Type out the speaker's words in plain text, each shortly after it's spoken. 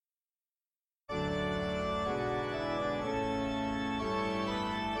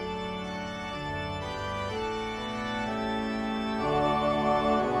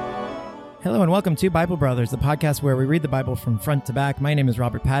Hello and welcome to Bible Brothers, the podcast where we read the Bible from front to back. My name is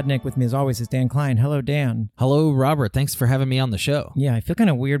Robert Padnick. With me as always is Dan Klein. Hello, Dan. Hello, Robert. Thanks for having me on the show. Yeah, I feel kind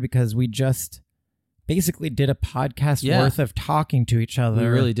of weird because we just basically did a podcast worth of talking to each other. We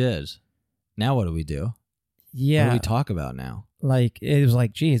really did. Now what do we do? Yeah. What do we talk about now? Like, it was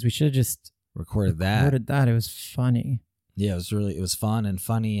like, geez, we should have just recorded that. It was funny. Yeah, it was fun and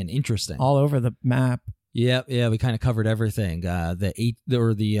funny and interesting. All over the map. Yeah, we kind of covered everything. The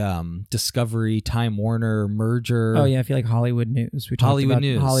Discovery Time Warner merger. Oh yeah, I feel like Hollywood news. We talked about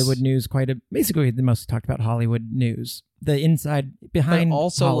Hollywood news basically the most talked about Hollywood news. The inside behind but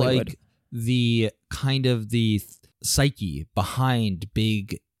also Hollywood. Like the kind of the psyche behind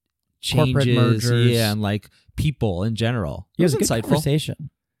big changes. Corporate mergers. Yeah, and like people in general. It was a good insightful conversation.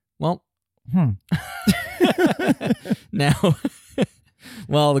 Well, now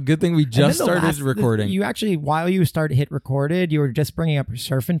well, the good thing we just started recording. You actually, while you hit recorded, you were just bringing up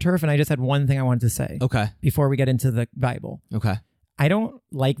surf and turf, and I just had one thing I wanted to say. Okay. Before we get into the Bible. Okay. I don't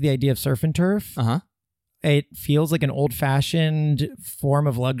like the idea of surf and turf. Uh-huh. It feels like an old-fashioned form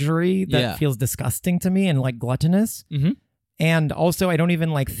of luxury that feels disgusting to me and like gluttonous. Mm-hmm. And also, I don't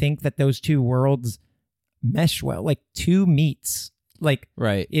even think that those two worlds mesh well. Like two meats,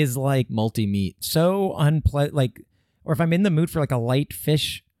 is like multi-meat. So unpleasant. Or if I'm in the mood for a light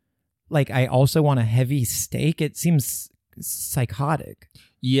fish, I also want a heavy steak. It seems psychotic.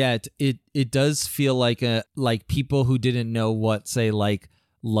 Yeah, it does feel like people who didn't know what say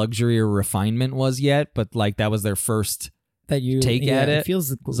luxury or refinement was yet, but that was their first take at it. It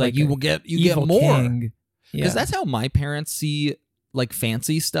feels like you get more. Because that's how my parents see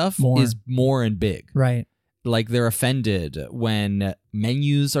fancy stuff is more and big. Right. They're offended when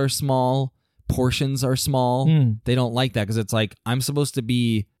menus are small. Portions are small. They don't like that because it's I'm supposed to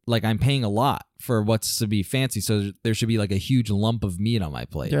be I'm paying a lot for what's to be fancy, so there should be a huge lump of meat on my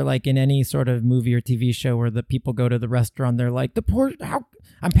plate. They're in any sort of movie or TV show where the people go to the restaurant, they're how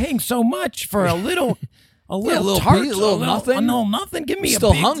I'm paying so much for a little tart, a little nothing. Give me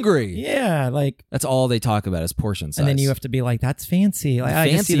still hungry. Yeah, that's all they talk about is portion size. And then you have to be that's fancy. I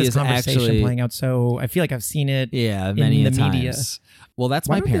just see this conversation playing out. So I feel like I've seen it. Many in the times. Media. Well, that's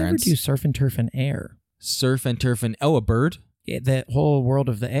Why my don't parents. They ever do surf and turf and air? Surf and turf and a bird. Yeah, the whole world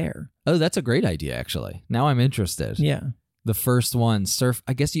of the air. Oh, that's a great idea. Actually, now I'm interested. Yeah, the first one, surf.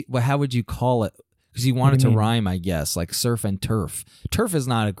 I guess how would you call it? Because you want it to rhyme, I guess, surf and turf. Turf is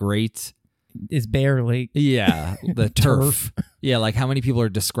not a great. Is barely. Yeah, the turf. Yeah, how many people are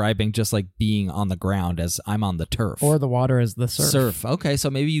describing just being on the ground as I'm on the turf. Or the water as the surf. Surf. Okay, so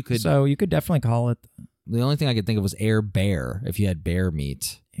maybe you could. So you could definitely call it. The only thing I could think of was air bear, if you had bear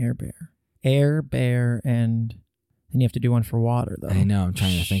meat. Air bear, and then you have to do one for water, though. I know, I'm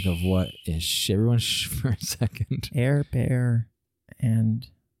trying to think of what is. Everyone for a second. Air bear and...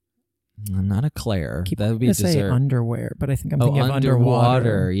 Not eclair. That would be dessert. Say underwear, but I think I'm thinking of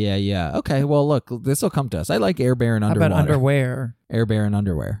underwater. Yeah. Okay, well, look, this will come to us. I like air bear and underwater. How about underwear? Air bear and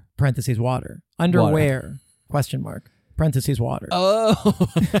underwear. Parentheses water. Underwear. Question mark. Parentheses water. Oh,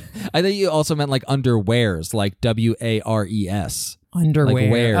 I thought you also meant underwears, WARES.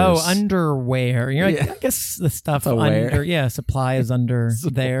 Underwear. Underwear. You're I guess the stuff under. Yeah, supply is under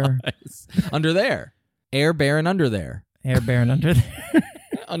there. Under there. Air bear and under there. Air bear and under there.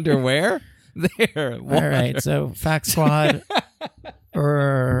 Underwear? There. Water. All right, so Fact Squad.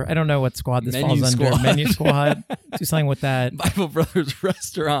 Or I don't know what squad this falls under. Menu Squad. Do something with that. Bible Brothers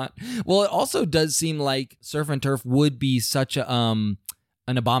Restaurant. Well, it also does seem like surf and turf would be such an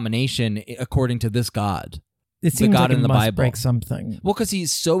abomination according to this God. It seems God like in the must Bible. Break something. Well, because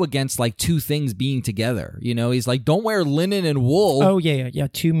he's so against two things being together. He's don't wear linen and wool. Oh yeah.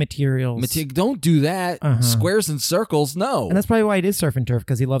 Two materials. Don't do that. Squares and circles, no. And that's probably why it is surf and turf,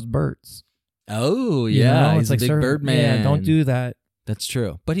 because he loves birds. Oh yeah, he's a big bird man. Yeah, don't do that. That's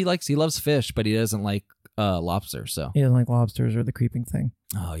true. But he loves fish, but he doesn't like lobster. So he doesn't like lobsters or the creeping thing.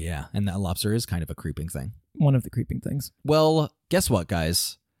 Oh yeah, and that lobster is kind of a creeping thing. One of the creeping things. Well, guess what,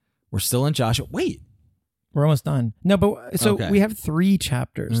 guys? We're still in Joshua. Wait. We're almost done. No, but so we have 3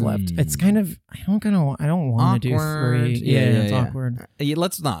 chapters left. It's kind of I don't want to do 3. Yeah, it's awkward.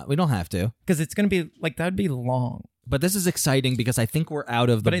 Let's not. We don't have to. Because it's going to be that'd be long. But this is exciting because I think we're out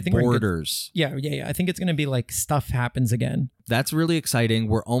of the borders. Yeah. I think it's going to be stuff happens again. That's really exciting.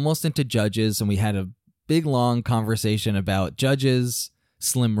 We're almost into Judges, and we had a big long conversation about Judges,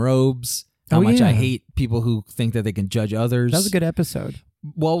 slim robes, how much I hate people who think that they can judge others. That was a good episode.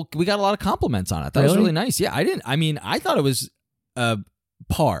 Well, we got a lot of compliments on it. That was really nice. Yeah, I thought it was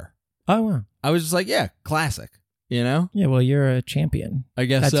par. Oh, wow. I was just classic. Yeah, well, you're a champion. I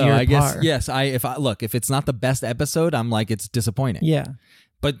guess That's so. Your I guess par. yes. If it's not the best episode, I'm it's disappointing. Yeah.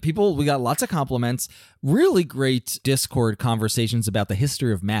 But we got lots of compliments. Really great Discord conversations about the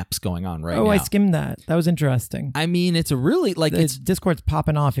history of maps going on right now. Oh, I skimmed that. That was interesting. I mean, it's a really Discord's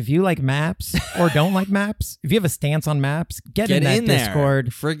popping off. If you like maps or don't like maps, if you have a stance on maps, get in that Discord.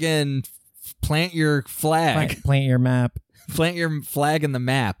 Friggin' plant your flag. Plant your map. Plant your flag in the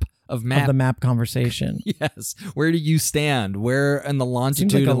map of the map conversation. Yes. Where do you stand? Where in the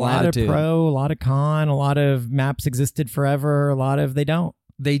longitude Seems like and latitude? A lot of pro, a lot of con, a lot of maps existed forever, a lot of they don't.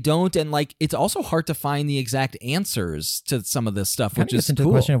 They don't, and like it's also hard to find the exact answers to some of this stuff, which is into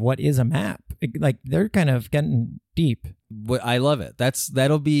cool. the question of what is a map. Like they're kind of getting deep. I love it.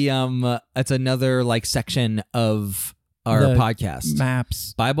 That'll be that's another like section of our podcast.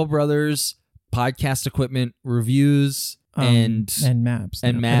 Maps, Bible Brothers, podcast equipment reviews, and maps.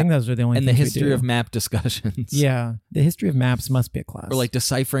 And I think those are the only and things the history we do. of map discussions. Yeah, the history of maps must be a class. Or like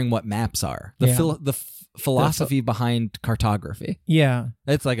deciphering what maps are. The philosophy behind cartography. Yeah.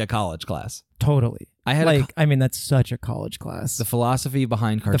 It's like a college class. Totally. I mean, that's such a college class. The philosophy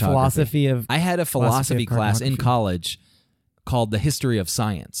behind cartography. The philosophy of I had a philosophy class in college called The History of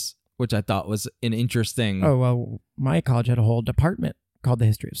Science, which I thought was an interesting... Oh, well, my college had a whole department called The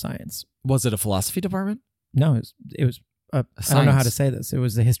History of Science. Was it a philosophy department? No, it was I don't know how to say this. It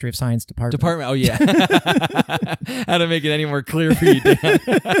was the History of Science department. Oh, yeah. How to make it any more clear for you, Dan.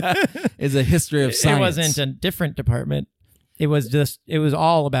 It's a history of science. It wasn't a different department. It was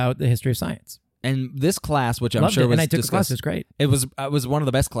all about the history of science. And this class, which I'm Loved sure it. was and I took discussed, the class. It was great. It was one of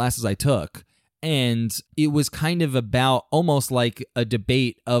the best classes I took. And it was kind of about almost like a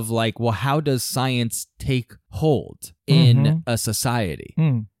debate of like, well, how does science take hold in a society?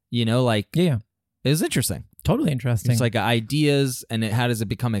 You know, like, yeah. It was interesting. Totally interesting. It's like ideas and how does it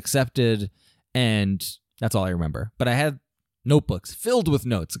become accepted? And that's all I remember. But I had notebooks filled with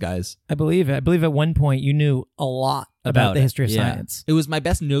notes, guys. I believe it. I believe at one point you knew a lot about the history of science. It was my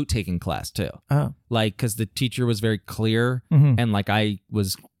best note-taking class, too. Oh. Like, because the teacher was very clear and like I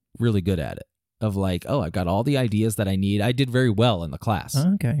was really good at it. Of like, oh, I've got all the ideas that I need. I did very well in the class.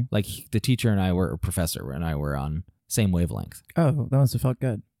 Okay. Like the teacher and I were, or professor and I were on same wavelength. Oh, that must have felt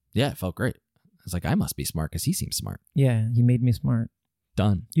good. Yeah, it felt great. I was like, I must be smart because he seems smart. Yeah, he made me smart.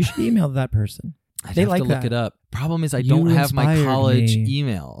 Done. You should email that person. They like to look it up. Problem is I don't have my college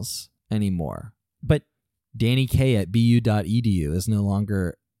emails anymore. But DannyK@bu.edu is no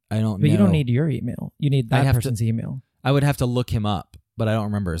longer, I don't know. But you don't need your email. You need that person's email. I would have to look him up, but I don't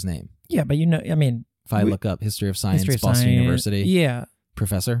remember his name. Yeah, but I mean. If I look up History of Science, Boston University. Yeah.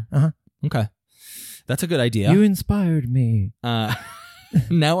 Professor? Uh-huh. Okay. That's a good idea. You inspired me.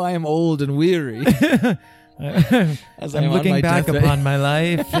 Now I am old and weary. As I'm looking back upon my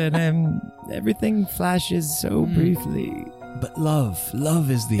life and everything flashes so briefly. But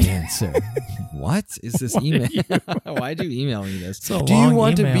love is the answer. What is this email? Why'd you email me this? Do you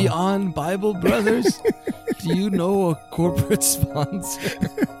want to be on Bible Brothers? Do you know a corporate sponsor?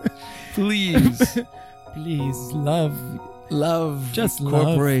 Please. Please, love. Just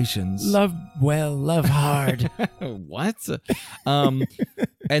corporations. Love well, love hard. What? And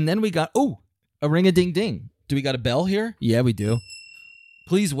then we got, a ring-a-ding-ding. Do we got a bell here? Yeah, we do.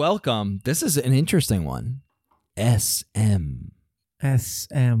 Please welcome. This is an interesting one. SM.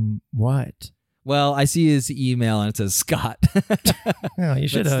 SM what? Well, I see his email and it says Scott. No, you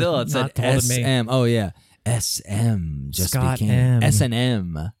should have it said SM. Oh, yeah. SM just Scott became M.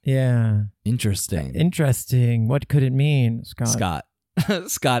 S&M. Yeah. Interesting. What could it mean, Scott?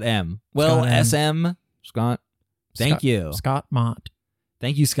 Scott M. Well, Scott M. SM, Scott. Thank you. Scott Mott.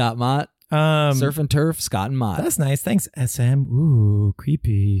 Thank you, Scott Mott. Surf and Turf, Scott and Mott. That's nice. Thanks, SM. Ooh,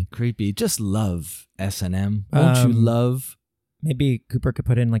 creepy. Just love S&M. Won't you love? Maybe Cooper could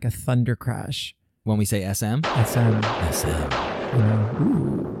put in like a thunder crash. When we say SM? SM.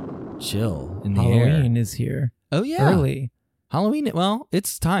 Ooh. Chill in the air. Halloween is here. Oh, yeah. Early. Halloween, well,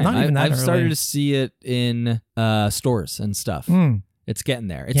 it's time. Not even that I've early. started to see it in stores and stuff. It's getting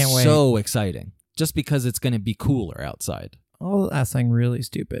there. It's Can't wait. so exciting. Just because it's going to be cooler outside. I'll ask something really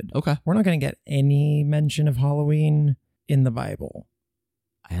stupid. Okay. We're not going to get any mention of Halloween in the Bible.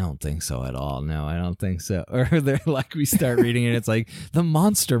 I don't think so at all. No, I don't think so. Or they're like, we start reading it, it's like the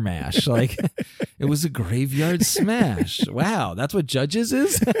Monster Mash. Like, it was a graveyard smash. Wow, that's what Judges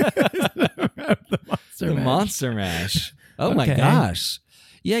is? The Monster Mash. Oh my gosh.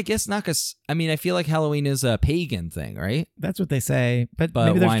 Yeah, I guess not, because, I mean, I feel like Halloween is a pagan thing, right? That's what they say, but But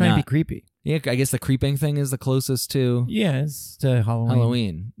maybe they're why trying to be not? creepy. Yeah, I guess the creeping thing is the closest to Yes, to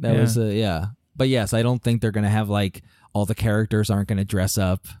Halloween. That was, yeah. But yes, I don't think they're going to have, like, all the characters aren't going to dress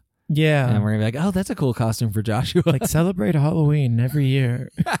up. Yeah. And we're going to be like, oh, that's a cool costume for Joshua. Like celebrate Halloween every year.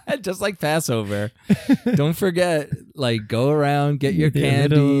 Just like Passover. Don't forget, like, go around, get your The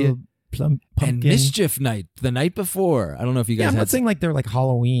candy. little pumpkin. And Mischief Night, the night before. I don't know if you guys I'm had... not saying like they're like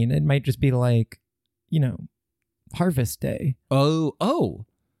Halloween. It might just be like, Harvest Day. Oh.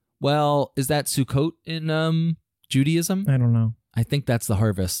 Well, is that Sukkot in Judaism? I don't know. I think that's the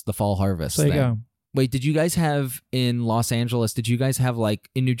harvest, the fall harvest. So there you thing. go. Wait, did you guys have in Los Angeles, did you guys have like,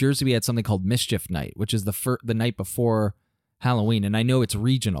 in New Jersey, we had something called Mischief Night, which is the night before Halloween. And I know it's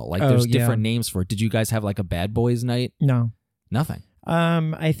regional. Like there's different names for it. Did you guys have like a Bad Boys Night? No. Nothing.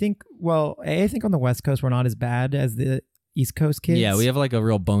 I think on the West Coast, we're not as bad as the East Coast kids. Yeah, we have like a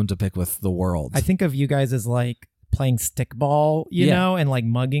real bone to pick with the world. I think of you guys as like playing stickball, you know, and like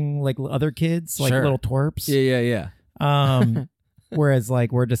mugging like other kids, like Sure. little twerps. Yeah. Whereas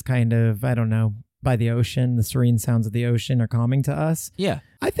like we're just kind of, I don't know, by the ocean, the serene sounds of the ocean are calming to us. Yeah.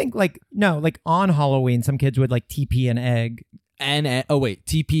 I think like on Halloween, some kids would like TP an egg.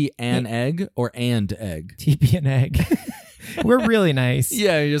 TP an egg or and egg? TP an egg. We're really nice.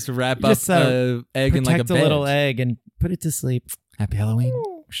 Yeah, you just wrap Just, up an egg in like a Protect bed. a little egg and put it to sleep. Happy Halloween.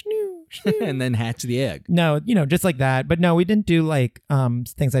 Ooh, snoo, snoo. And then hatch the egg. No, just like that. But no, we didn't do like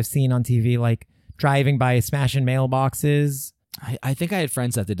things I've seen on TV, like driving by smashing mailboxes. I think I had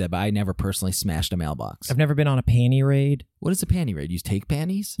friends that did that, but I never personally smashed a mailbox. I've never been on a panty raid. What is a panty raid? You take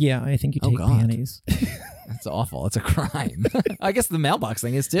panties? Yeah, I think you Oh, take God. panties. That's awful. It's a crime. I guess the mailbox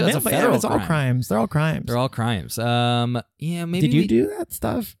thing is too. It's a federal it's all crime. crimes. They're all crimes. They're all crimes. Yeah, maybe. Did you do that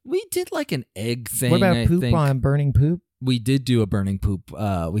stuff? We did like an egg thing. What about I poop think. on burning poop? We did do a burning poop.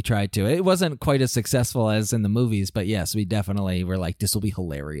 We tried to. It wasn't quite as successful as in the movies, but yes, we definitely were like, this will be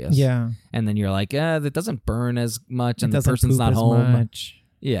hilarious. Yeah. And then you're like, that doesn't burn as much, and It the doesn't person's poop not as home. much.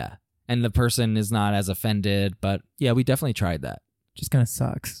 Yeah. And the person is not as offended. But yeah, we definitely tried that. Just kind of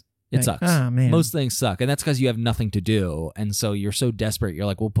sucks. It Like, sucks. Oh, man. Most things suck. And that's because you have nothing to do. And so you're so desperate. You're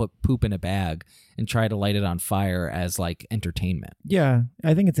like, we'll put poop in a bag and try to light it on fire as like entertainment. Yeah,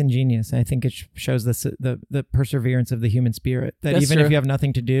 I think it's ingenious. I think it shows the perseverance of the human spirit. That That's even true. if you have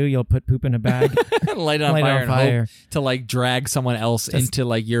nothing to do, you'll put poop in a bag, Light it on light it fire on and fire, hope to like drag someone else Just into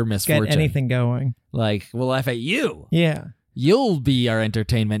like your misfortune. get anything going. Like, we'll laugh at you. Yeah, You'll be our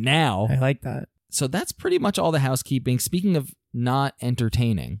entertainment now. I like that. So that's pretty much all the housekeeping. Speaking of not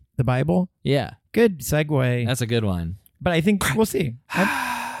entertaining. The Bible, Yeah, good segue. that's a good one. But I think we'll see.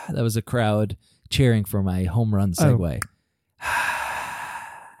 That was a crowd cheering for my home run segue.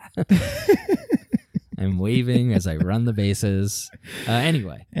 I'm waving as I run the bases.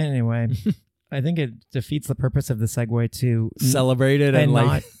 Anyway, I think it defeats the purpose of the segue to celebrate it and not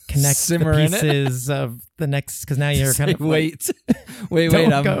like connect simmer the in it. pieces of the next, because now you're kind of wait.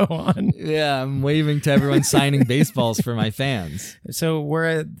 don't go on. Yeah, I'm waving to everyone signing baseballs for my fans. So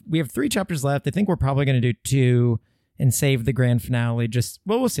we have 3 chapters left. I think we're probably going to do 2 and save the grand finale.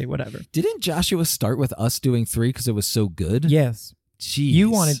 We'll see. Whatever. Didn't Joshua start with us doing 3 because it was so good? Yes, Jeez.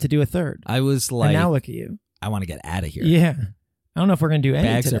 you wanted to do a 3rd. I was like, and now look at you. I want to get out of here. Yeah, I don't know if we're going to do any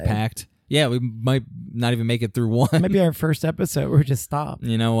Bags today. are packed. Yeah, we might not even make it through one. Maybe our first episode we just stop.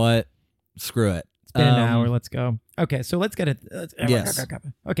 You know what? Screw it. It's been an hour. Let's go. Okay, so let's get it. Yes.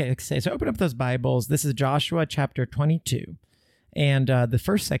 Okay, so open up those Bibles. This is Joshua chapter 22. And the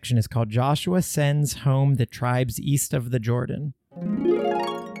first section is called Joshua Sends Home the Tribes East of the Jordan.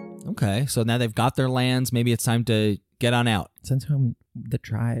 Okay, so now they've got their lands. Maybe it's time to get on out. Sends home the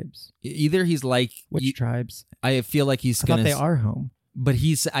tribes. Either he's like, Which tribes? I feel like he's I gonna. thought they are home. But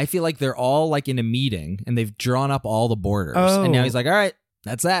I feel like they're all like in a meeting and they've drawn up all the borders. Oh. And now he's like, all right,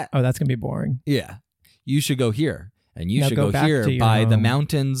 that's that. Oh, that's going to be boring. Yeah. You should go here. And you Now should go go back here to your by the home.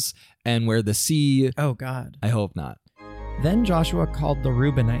 mountains and where the sea. Oh, God. I hope not. Then Joshua called the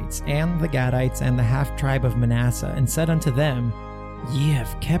Reubenites and the Gadites and the half-tribe of Manasseh and said unto them, Ye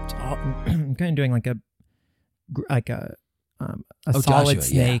have kept all... I'm kind of doing like a solid Joshua,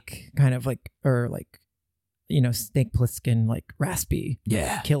 snake, kind of like, or like, snake Plissken, like raspy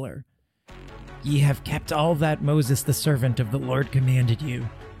Yeah. killer. Ye have kept all that Moses the servant of the Lord commanded you,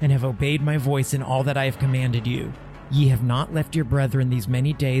 and have obeyed my voice in all that I have commanded you. Ye have not left your brethren these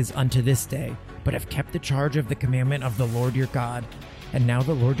many days unto this day, but have kept the charge of the commandment of the Lord your God. And now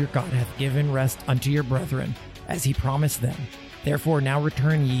the Lord your God hath given rest unto your brethren, as he promised them. Therefore now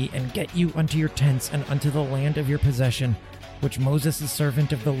return ye, and get you unto your tents and unto the land of your possession, which Moses the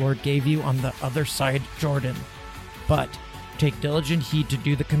servant of the Lord gave you on the other side Jordan. But take diligent heed to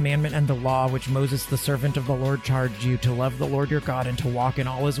do the commandment and the law which Moses the servant of the Lord charged you, to love the Lord your God, and to walk in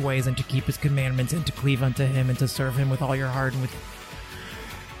all his ways, and to keep his commandments, and to cleave unto him, and to serve him with all your heart and with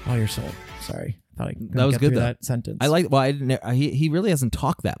all your soul. Sorry, I thought I couldn't That was get good, through though. that sentence. I didn't. He really hasn't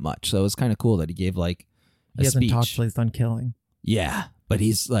talked that much, so it was kind of cool that he gave like a He hasn't speech. talked till he's done killing. Yeah, but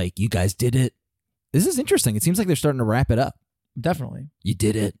he's like, you guys did it. This is interesting. It seems like they're starting to wrap it up. Definitely. You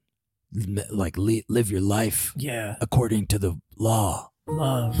did it. Like live your life Yeah. according to the law,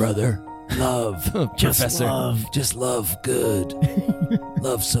 Love. brother. Love, Just Professor. love. Just love. Good.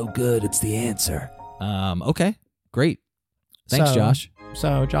 Love so good. It's the answer. Okay. Great. Thanks, So- Josh.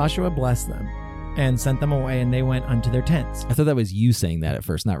 So Joshua blessed them and sent them away, and they went unto their tents. I thought that was you saying that at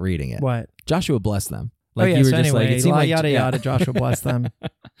first, not reading it. What? Joshua blessed them. Oh, yeah. you So were just anyway, like, it seemed like yada, yeah. yada, Joshua blessed them.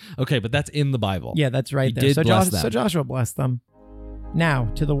 Okay, but that's in the Bible. Yeah, that's right He there. did So, bless them. so Joshua blessed them. Now,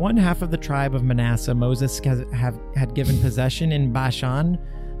 to the one half of the tribe of Manasseh, Moses had given possession in Bashan,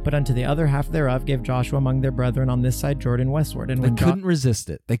 but unto the other half thereof gave Joshua among their brethren on this side Jordan westward. And They when couldn't resist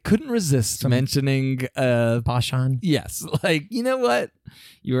it. They couldn't resist mentioning Bashan. yes. Like, you know what?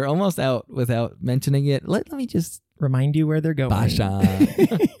 You were almost out without mentioning it. Let me just Remind you where they're going. Bashan.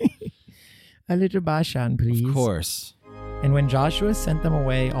 A little Bashan, please. Of course. And when Joshua sent them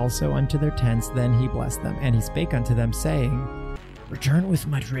away also unto their tents, then he blessed them. And he spake unto them, saying, Return with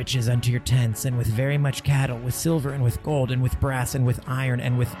much riches unto your tents, and with very much cattle, with silver, and with gold, and with brass, and with iron,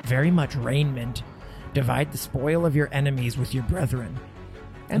 and with very much raiment. Divide the spoil of your enemies with your brethren.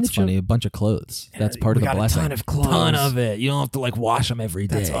 And That's funny. A bunch of clothes. That's part of we the got blessing. a ton of clothes. Ton of it. You don't have to like wash them every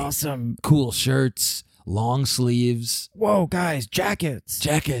day. That's awesome. Cool shirts, long sleeves, Whoa, guys, jackets.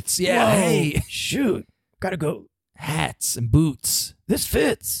 jackets. Yeah. Whoa, Hey, shoot. Gotta go. hats and boots. This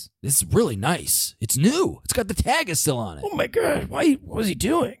fits. This is really nice. It's new. It's got the tag is still on it. Oh my God. What was he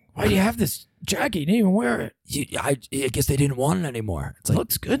doing? Why do you have this jacket? You didn't even wear it. I guess they didn't want it anymore. It's like,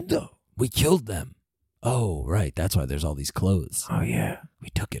 Looks good though. we killed them. Oh, right. That's why there's all these clothes. Oh yeah. We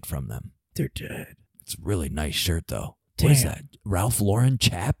took it from them. They're dead. It's a really nice shirt, though. What is Damn. that? Ralph Lauren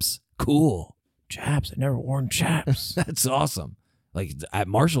chaps? Cool. Chaps. I never worn chaps. That's awesome. Like at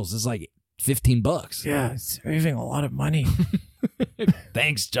Marshall's, it's like $15. Yeah, saving a lot of money.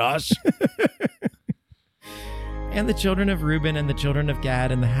 Thanks, Josh. And the children of Reuben and the children of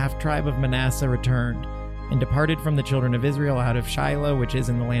Gad and the half tribe of Manasseh returned, and departed from the children of Israel out of Shiloh, which is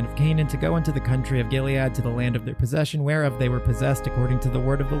in the land of Canaan, to go into the country of Gilead, to the land of their possession, whereof they were possessed according to the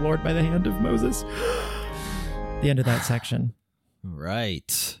word of the Lord by the hand of Moses. The end of that section.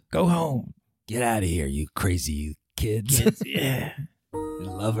 Right. Go home. Get out of here, you crazy kids. Kids, yeah.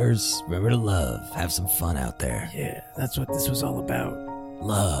 Lovers, remember to love. Have some fun out there. Yeah, that's what this was all about.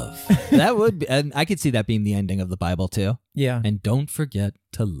 Love. That would be, and I could see that being the ending of the Bible too. Yeah. And don't forget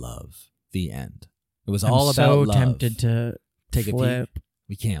to love. The end. It was I'm all about so love. tempted to Take a flip. peek.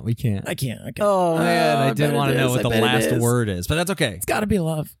 We can't. I can't. Oh man, I didn't want to know what the last word. word is, but that's okay. It's got to be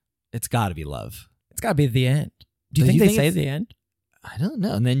love. It's got to be love. It's got to be the end. Do you Do think you they think say it's- the end? I don't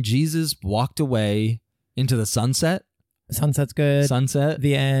know. And then Jesus walked away into the sunset. Sunset's good. Sunset.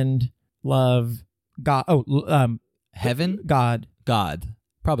 The end. Love. God. Oh, Heaven. God. God.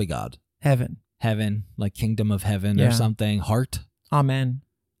 Probably God. Heaven. Heaven, like kingdom of heaven Yeah. or something. Heart. Amen.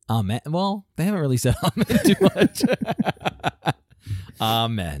 Amen. Well, they haven't really said amen too much.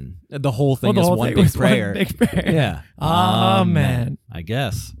 Amen. The whole thing Well, the is whole one thing big was one prayer. big prayer. Yeah. Amen. I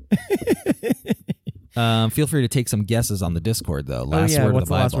guess. Feel free to take some guesses on the Discord, though. Oh, Last yeah. word What's of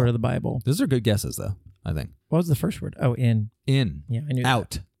the the last Bible. word of the Bible? Those are good guesses, though, I think. What was the first word? Oh, in. In. Yeah, I knew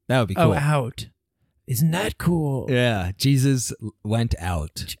Out. That would be that. cool. Oh, out. Isn't that cool? Yeah. Jesus went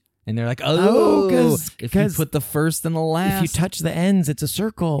out. And they're like, Oh, oh, 'cause- if you 'cause put the first and the last. If you touch the ends, it's a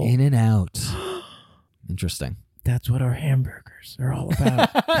circle. in and out. Interesting. That's what our hamburgers are all about.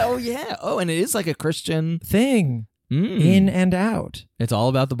 Oh, yeah. Oh, and it is like a Christian Thing. Mm. In and out. It's all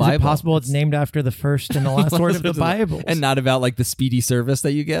about the Is Bible. it possible it's named after the first and the last word of the Bible? And not about like the speedy service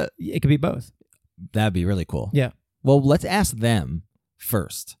that you get? It could be both. That'd be really cool. Yeah. Well, let's ask them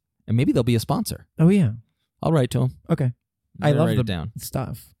first. And maybe they'll be a sponsor. Oh, yeah. I'll write to them. Okay. I love write the it down.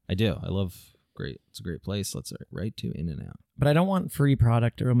 stuff. I do. I love great. It's a great place. Let's write to In and Out. But I don't want free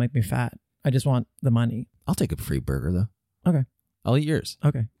product or it'll make me fat. I just want the money. I'll take a free burger though. Okay. I'll eat yours.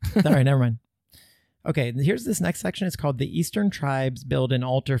 Okay. All right, never mind. Okay, here's this next section. It's called The Eastern Tribes Build an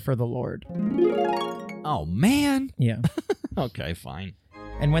Altar for the Lord. Oh man. Yeah. Okay, fine.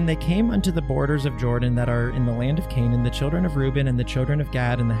 And when they came unto the borders of Jordan that are in the land of Canaan, the children of Reuben and the children of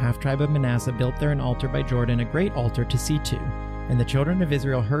Gad and the half-tribe of Manasseh built there an altar by Jordan, a great altar to see to. And the children of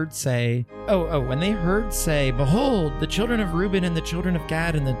Israel heard say, when they heard say, Behold, the children of Reuben and the children of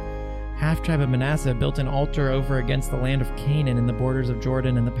Gad and the half-tribe of Manasseh built an altar over against the land of Canaan in the borders of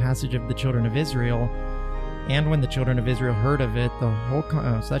Jordan and the passage of the children of Israel. And when the children of Israel heard of it, the whole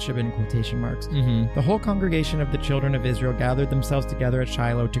so that should have been in quotation marks. Mm-hmm. The whole congregation of the children of Israel gathered themselves together at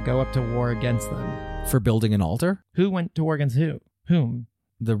Shiloh to go up to war against them. For building an altar? Who went to war against who? Whom?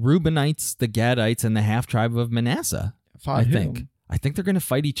 The Reubenites, the Gadites, and the half-tribe of Manasseh, Fought I think. whom? I think they're going to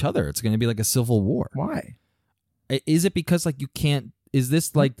fight each other. It's going to be like a civil war. Why? Is it because like you can't... Is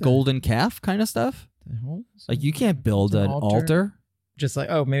this like golden calf kind of stuff? Like you can't build an altar? Just like,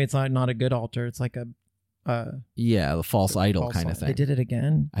 oh, maybe it's not a good altar. It's like a... Yeah, the false idol kind of thing. They did it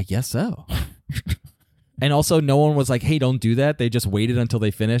again? I guess so. And also no one was like, hey, don't do that. They just waited until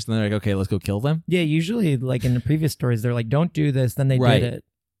they finished and they're like, okay, let's go kill them. Yeah, usually like in the previous stories, they're like, don't do this. Then they did it.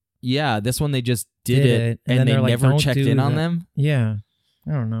 Yeah, this one they just did it and they like, never checked in on them. Yeah,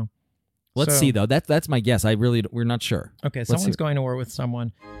 I don't know. Let's see though. That's my guess. We're not sure. Okay, someone's going to war with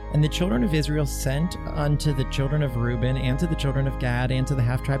someone. And the children of Israel sent unto the children of Reuben and to the children of Gad and to the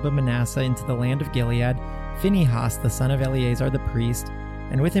half-tribe of Manasseh into the land of Gilead, Phinehas the son of Eleazar the priest,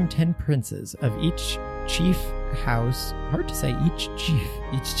 and with him 10 princes of each chief house. Hard to say, each chief.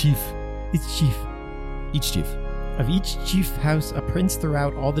 Of each chief house a prince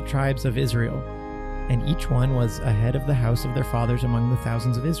throughout all the tribes of Israel. And each one was a head of the house of their fathers among the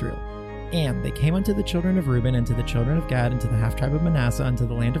thousands of Israel. And they came unto the children of Reuben, and to the children of Gad, and to the half-tribe of Manasseh, unto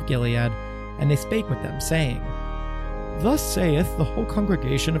the land of Gilead, and they spake with them, saying, Thus saith the whole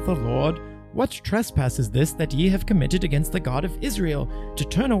congregation of the Lord, What trespass is this that ye have committed against the God of Israel, to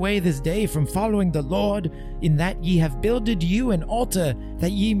turn away this day from following the Lord, in that ye have builded you an altar,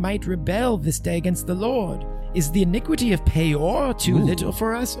 that ye might rebel this day against the Lord? Is the iniquity of Peor too little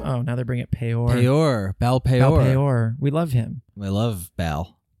for us? Oh, now they're bringing it Peor. Baal Peor. Baal Peor. We love him. I love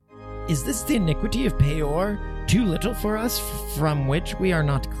Baal. Is this the iniquity of Peor too little for us, from which we are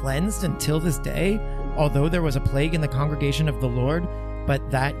not cleansed until this day, although there was a plague in the congregation of the Lord, but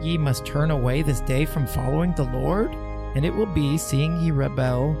that ye must turn away this day from following the Lord? And it will be, seeing ye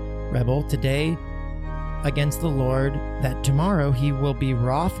rebel today against the Lord, that tomorrow he will be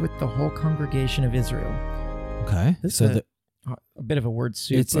wroth with the whole congregation of Israel. Okay. This so is a bit of a word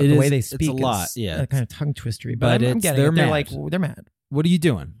soup. The way they speak, it's a lot. Yeah, kind of tongue twistery. But I'm getting it. They're like, they're mad. What are you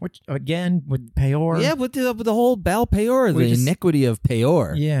doing? Which, again, with Peor. Yeah, with the whole Baal Peor, iniquity of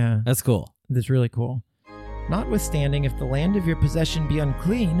Peor. Yeah. That's cool. That's really cool. Notwithstanding, if the land of your possession be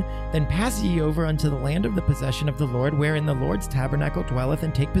unclean, then pass ye over unto the land of the possession of the Lord, wherein the Lord's tabernacle dwelleth,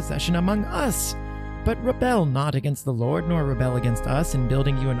 and take possession among us. But rebel not against the Lord, nor rebel against us, in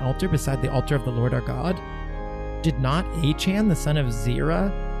building you an altar beside the altar of the Lord our God. Did not Achan, the son of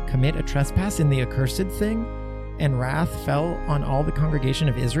Zerah, commit a trespass in the accursed thing? And wrath fell on all the congregation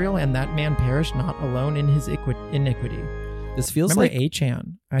of Israel, and that man perished not alone in his iniquity. This feels Remember like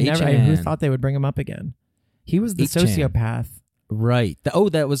Achan. Who thought they would bring him up again? He was the sociopath. Right.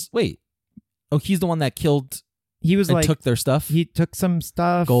 Wait. Oh, he's the one that killed. He was like, took their stuff? He took some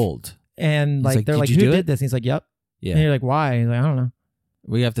stuff. Gold. And like they're like, who did this? And he's like, yep. Yeah. And you're like, why? He's like, I don't know.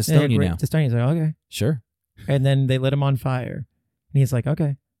 We have to stone you now. To stone you. He's like, okay. Sure. And then they lit him on fire. And he's like,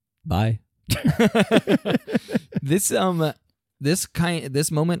 okay. Bye. This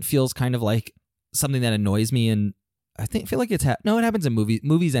moment feels kind of like something that annoys me, and I feel like it happens in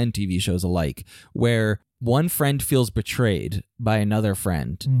movies and TV shows alike, where one friend feels betrayed by another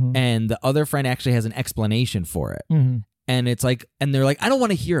friend, mm-hmm. and the other friend actually has an explanation for it. Mm-hmm. And it's like, and they're like, I don't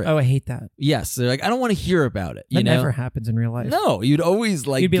want to hear it. Oh, I hate that. Yes, they're like, I don't want to hear about it. That never happens in real life. No, you'd always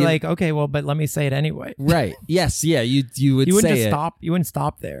like. You'd be like, okay, well, but let me say it anyway. Right. Yes. Yeah. You would. You wouldn't say just stop. You wouldn't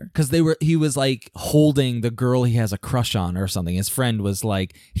stop there because he was like holding the girl he has a crush on or something. His friend was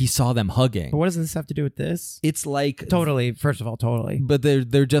like, he saw them hugging. But what does this have to do with this? It's like totally. First of all, totally. But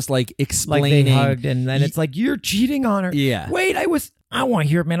they're just like explaining. Like they hugged, and then it's like, you're cheating on her. Yeah. Wait, I want to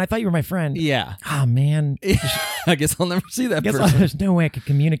hear it, man. I thought you were my friend. Yeah. Oh, man. I guess I'll never see that person. There's no way I could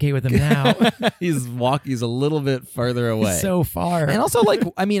communicate with him now. He's a little bit further away. He's so far. And also, like,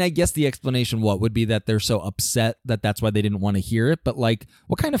 I mean, I guess the explanation would be that they're so upset that's why they didn't want to hear it. But, like,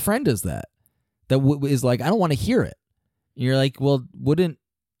 what kind of friend is that? That is like, I don't want to hear it. And you're like, well, wouldn't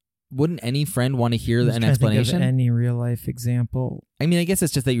any friend want to hear an explanation? Think of any real life example. I mean, I guess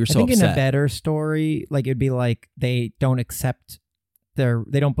it's just that you're so upset. I think in a better story, like, it'd be like they don't accept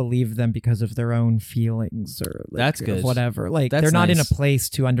they don't believe them because of their own feelings or like, that's good. Whatever. Like that's they're not nice. in a place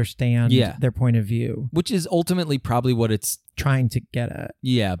to understand their point of view, which is ultimately probably what it's trying to get at.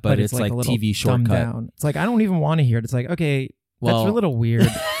 Yeah, but it's like a little TV shortcut. Down. It's like I don't even want to hear it. It's like, okay, that's a little weird.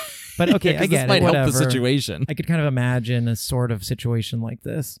 But okay, I get this might it. help the situation. I could kind of imagine a sort of situation like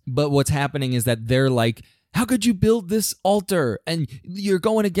this. But what's happening is that they're like how could you build this altar and you're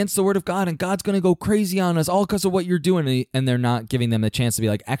going against the word of God and God's going to go crazy on us all because of what you're doing? And they're not giving them the chance to be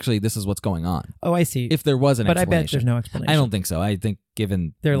like, actually, this is what's going on. Oh, I see. If there was an explanation. But I bet there's no explanation. I don't think so. I think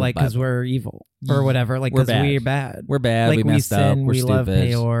given they're like, because we're evil or whatever, like because we're bad. We're bad. Like we messed up. We're we stupid. Love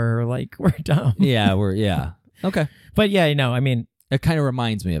Peor, like we're dumb. Yeah. Okay. But yeah, no, I mean, it kind of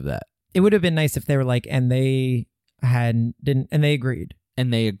reminds me of that. It would have been nice if they were like, and they agreed.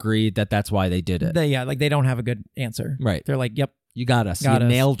 And they agreed that that's why they did it. Like they don't have a good answer. Right. They're like, yep. You got us. You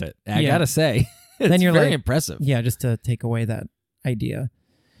nailed it. I gotta say. Then you're very like, impressive. Yeah, just to take away that idea.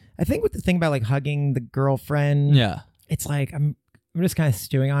 I think with the thing about like hugging the girlfriend, it's like I'm just kind of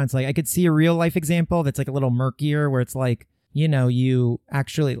stewing on. It's like I could see a real life example that's like a little murkier where it's like, you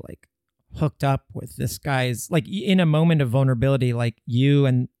actually like hooked up with this guy's, like in a moment of vulnerability, like you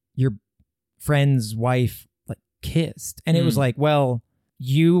and your friend's wife like kissed. And it was like, well,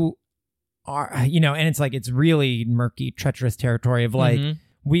 you are, and it's like, it's really murky, treacherous territory of like,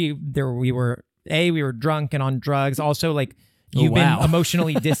 we were drunk and on drugs. Also, like, you've been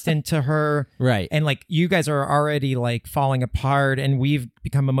emotionally distant to her. Right. And like, you guys are already like falling apart and we've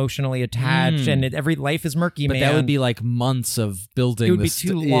become emotionally attached and every life is murky, but that would be like months of building. It would be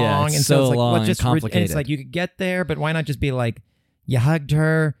too long. And so it's like, long let's just, complicated. and it's like, you could get there, but why not just be like, you hugged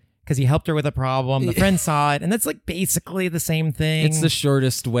her because you helped her with a problem. The friend saw it. And that's like basically the same thing. It's the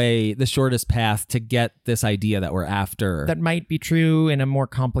shortest way, the shortest path to get this idea that we're after. That might be true in a more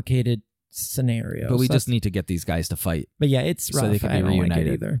complicated scenario. But we just need to get these guys to fight. But yeah, it's rough. So they can be reunited. Like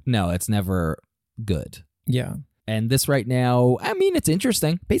it either. No, it's never good. Yeah. And this right now, I mean, it's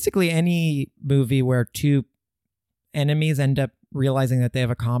interesting. Basically, any movie where two enemies end up realizing that they have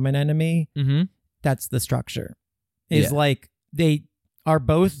a common enemy, that's the structure. Is like they are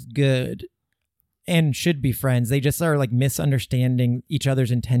both good and should be friends. They just are like misunderstanding each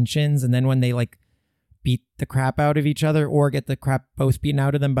other's intentions. And then when they like beat the crap out of each other or get the crap both beaten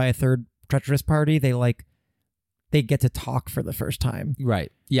out of them by a third treacherous party, they get to talk for the first time.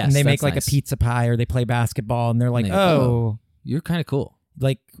 Right. Yes. And they make like a pizza pie or they play basketball and they're like, oh, you're kind of cool.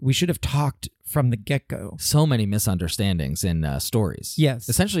 Like we should have talked from the get-go. So many misunderstandings in stories. Yes.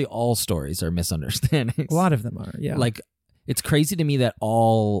 Essentially all stories are misunderstandings. A lot of them are, yeah. Like it's crazy to me that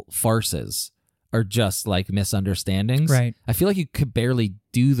all farces are just like misunderstandings. Right. I feel like you could barely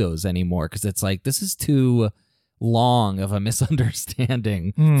do those anymore because it's like, this is too long of a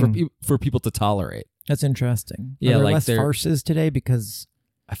misunderstanding for people to tolerate. That's interesting. Yeah, are there like less farces today because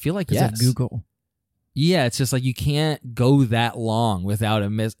I feel like of Google. Yeah, it's just like you can't go that long without I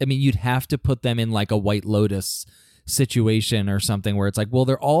mean, you'd have to put them in like a White Lotus situation or something where it's like, well,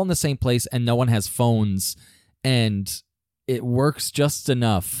 they're all in the same place and no one has phones and it works just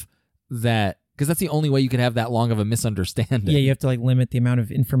enough that because that's the only way you can have that long of a misunderstanding. Yeah, you have to like limit the amount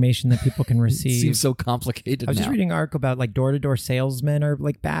of information that people can receive. It seems so complicated. I was just reading an article about like door-to-door salesmen are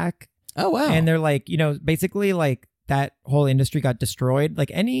like back. Oh wow! And they're like, basically like that whole industry got destroyed.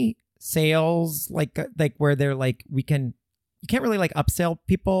 Like any sales, like where they're like, you can't really like upsell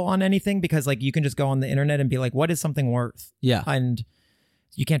people on anything because like you can just go on the internet and be like, what is something worth? Yeah, and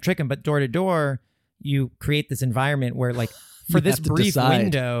you can't trick them. But door to door, you create this environment where like. For this brief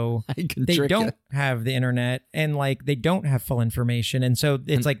window, they don't have the internet and like they don't have full information. And so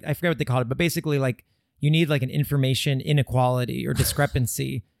it's like, I forget what they called it, but basically like you need like an information inequality or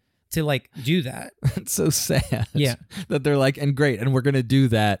discrepancy to like do that. It's so sad. Yeah. That they're like, and great. And we're going to do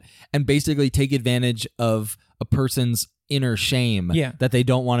that and basically take advantage of a person's inner shame that they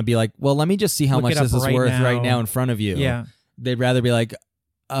don't want to be like, well, let me just see how much this is worth right now in front of you. Yeah. They'd rather be like,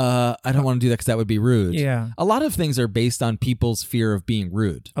 I don't want to do that because that would be rude. Yeah. A lot of things are based on people's fear of being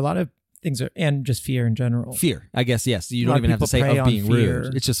rude. A lot of things are, and just fear in general. Fear, I guess, yes. You don't even have to say of being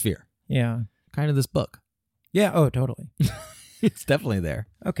rude. It's just fear. Yeah. Kind of this book. Yeah. Oh, totally. It's definitely there.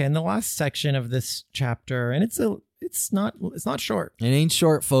 Okay. And the last section of this chapter, and it's not short. It ain't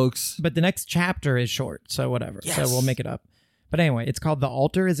short, folks. But the next chapter is short. So whatever. Yes. So we'll make it up. But anyway, it's called The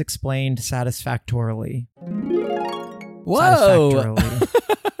Altar is Explained Satisfactorily. Whoa.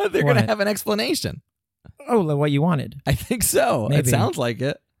 They're going to have an explanation. Oh, what you wanted. I think so. Maybe. It sounds like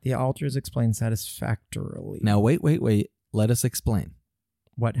it. The altar is explained satisfactorily. Now, wait. Let us explain.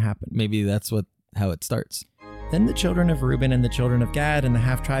 What happened? Maybe that's how it starts. Then the children of Reuben and the children of Gad and the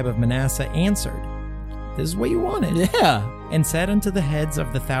half-tribe of Manasseh answered, this is what you wanted. Yeah. And said unto the heads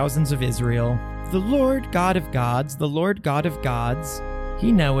of the thousands of Israel, the Lord God of gods, the Lord God of gods,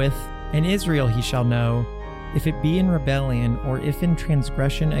 he knoweth, and Israel he shall know, if it be in rebellion, or if in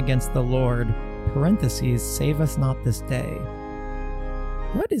transgression against the Lord, parentheses, save us not this day.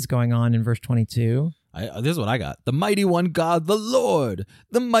 What is going on in verse 22? This is what I got. The mighty one God, the Lord.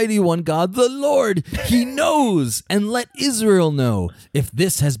 The mighty one God, the Lord. He knows, and let Israel know. If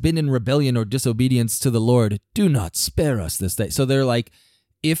this has been in rebellion or disobedience to the Lord, do not spare us this day. So they're like,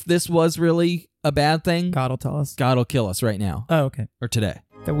 if this was really a bad thing, God will tell us. God will kill us right now. Oh, okay. Or today.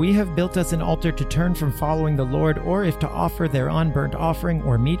 That we have built us an altar to turn from following the Lord, or if to offer thereon burnt offering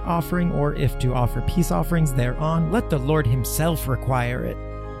or meat offering, or if to offer peace offerings thereon, let the Lord himself require it.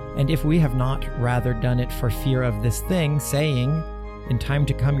 And if we have not rather done it for fear of this thing, saying, in time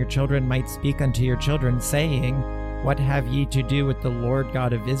to come your children might speak unto your children, saying, what have ye to do with the Lord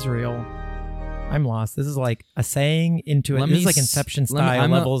God of Israel? I'm lost. This is like a saying into it. This is like Inception style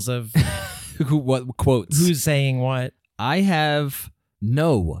levels of what quotes. Who's saying what? I have,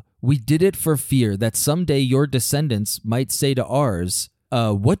 no, we did it for fear that someday your descendants might say to ours,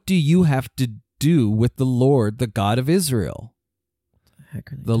 what do you have to do with the Lord, the God of Israel?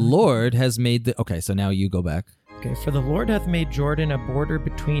 The Lord has made the... Okay, so now you go back. Okay, for the Lord hath made Jordan a border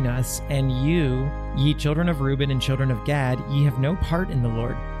between us and you, ye children of Reuben and children of Gad, ye have no part in the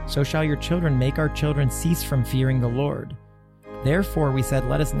Lord. So shall your children make our children cease from fearing the Lord. Therefore we said,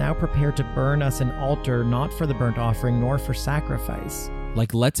 let us now prepare to burn us an altar, not for the burnt offering, nor for sacrifice.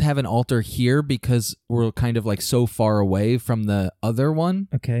 Like, let's have an altar here because we're kind of like so far away from the other one.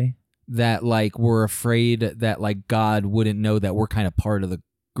 Okay. That like we're afraid that like God wouldn't know that we're kind of part of the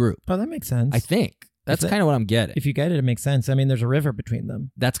group. Oh, that makes sense. I think that's kind of what I'm getting. If you get it, it makes sense. I mean, there's a river between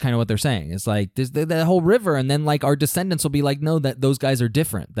them. That's kind of what they're saying. It's like there's that whole river, and then like our descendants will be like, no, that those guys are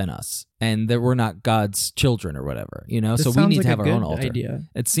different than us, and that we're not God's children or whatever, you know. This so we need like to have our own altar. Idea.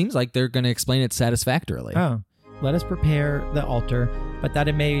 It seems like they're going to explain it satisfactorily. Oh. Let us prepare the altar, but that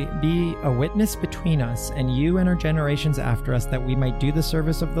it may be a witness between us and you and our generations after us, that we might do the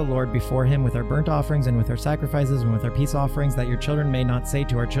service of the Lord before him with our burnt offerings and with our sacrifices and with our peace offerings, that your children may not say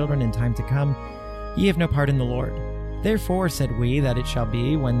to our children in time to come, ye have no part in the Lord. Therefore said we, that it shall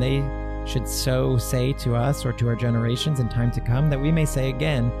be, when they should so say to us or to our generations in time to come, that we may say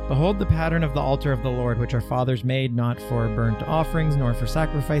again, behold the pattern of the altar of the Lord, which our fathers made, not for burnt offerings nor for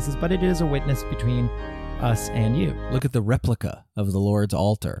sacrifices, but it is a witness between us and you. Look at the replica of the Lord's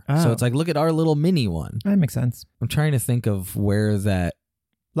altar. Oh. So it's like, look at our little mini one. That makes sense. I'm trying to think of where that...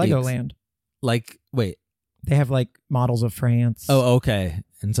 Legoland. Like, wait. They have like models of France. Oh, okay.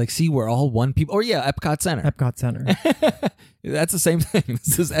 And it's like, see, we're all one people. Oh, yeah, Epcot Center. Epcot Center. That's the same thing.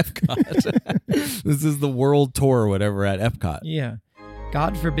 This is Epcot. This is the world tour or whatever at Epcot. Yeah.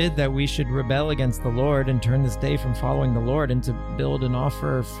 God forbid that we should rebel against the Lord and turn this day from following the Lord, and to build an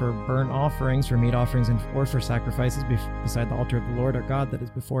offer for burnt offerings, for meat offerings, or for sacrifices beside the altar of the Lord our God that is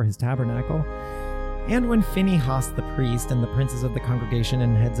before his tabernacle. And when Phinehas the priest and the princes of the congregation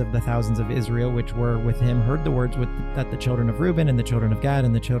and heads of the thousands of Israel which were with him heard the words that the children of Reuben and the children of Gad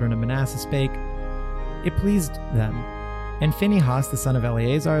and the children of Manasseh spake, it pleased them. And Phinehas the son of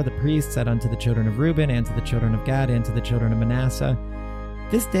Eleazar the priest said unto the children of Reuben and to the children of Gad and to the children of Manasseh,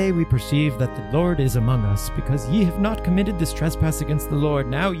 this day we perceive that the Lord is among us, because ye have not committed this trespass against the Lord.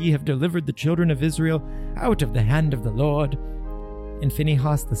 Now ye have delivered the children of Israel out of the hand of the Lord. And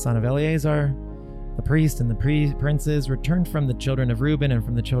Phinehas the son of Eleazar, the priest and the princes, returned from the children of Reuben and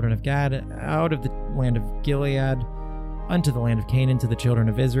from the children of Gad out of the land of Gilead unto the land of Canaan to the children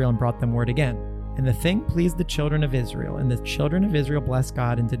of Israel, and brought them word again. And the thing pleased the children of Israel, and the children of Israel blessed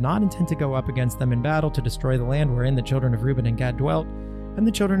God, and did not intend to go up against them in battle to destroy the land wherein the children of Reuben and Gad dwelt. And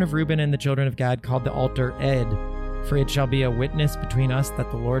the children of Reuben and the children of Gad called the altar Ed, for it shall be a witness between us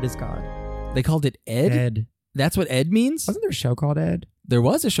that the Lord is God. They called it Ed? Ed. That's what Ed means? Wasn't there a show called Ed? There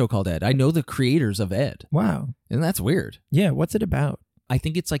was a show called Ed. I know the creators of Ed. Wow. And that's weird. Yeah, what's it about? I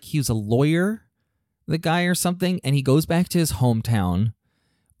think it's like he was a lawyer, the guy or something, and he goes back to his hometown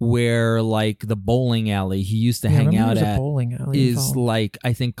where like the bowling alley he used to hang out at is like,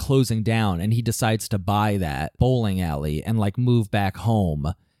 I think, closing down, and he decides to buy that bowling alley and like move back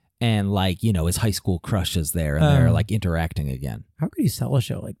home, and like, you know, his high school crush is there and they're like interacting again. How could you sell a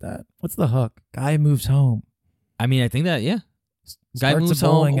show like that? What's the hook? Guy moves home. I mean, I think that, yeah. Guy moves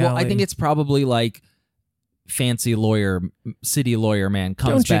home. Well, I think it's probably like fancy lawyer, city lawyer man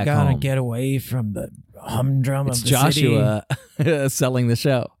comes back home. Don't you gotta get away from the humdrum of the city? It's Joshua selling the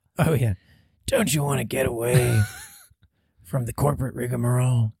show. Oh, yeah. Don't you want to get away from the corporate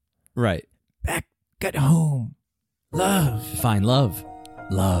rigmarole? Right. Back at home. Love. Find love.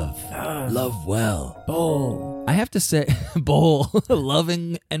 Love well. Bowl. I have to say, bowl.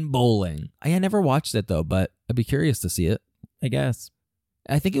 Loving and bowling. I never watched it, though, but I'd be curious to see it. I guess.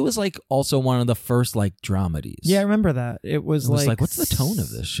 I think it was like also one of the first like dramedies. Yeah, I remember that. It was like what's the tone of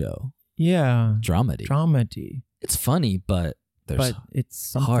this show? Yeah. Dramedy. Dramedy. It's funny, but it's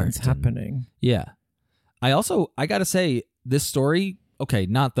something's happening. Yeah. I gotta say, this story, okay,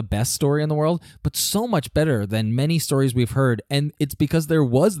 not the best story in the world, but so much better than many stories we've heard. And it's because there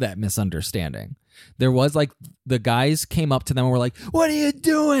was that misunderstanding. There was like the guys came up to them and were like, "What are you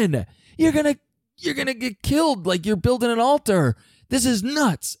doing? You're gonna get killed. Like you're building an altar. This is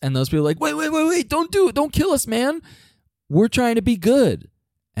nuts." And those people were like, wait, don't do it. Don't kill us, man. We're trying to be good.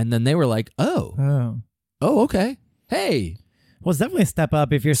 And then they were like, oh, okay. Hey. Well, it's definitely a step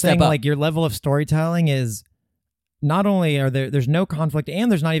up if you're saying like your level of storytelling is not only there's no conflict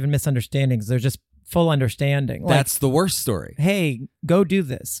and there's not even misunderstandings. There's just full understanding. That's the worst story. Hey, go do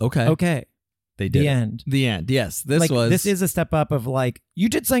this. Okay. They did. The end. Yes. This is a step up of like, you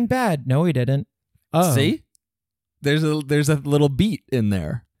did something bad. No, he didn't. Oh. See? There's a little beat in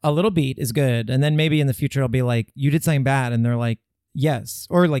there. A little beat is good. And then maybe in the future it'll be like, you did something bad. And they're like, yes.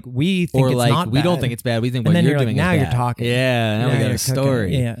 Or like, we think it's not bad. We don't think it's bad. We think what you're doing is bad. Now you're talking. Yeah. Now we got a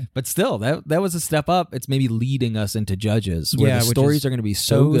story. Yeah. But still, that was a step up. It's maybe leading us into Judges where the stories are going to be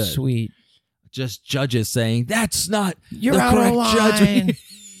so good. Sweet. Just judges saying, that's not you're the out correct of line. judgment.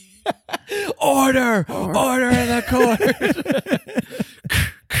 Order in the court.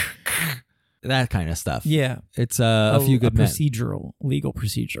 That kind of stuff. Yeah. It's a few good men. Legal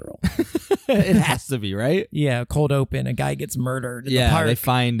procedural. It has to be, right? Yeah, cold open. A guy gets murdered in the Yeah, park. they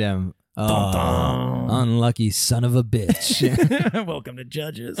find him. Oh, unlucky son of a bitch. Welcome to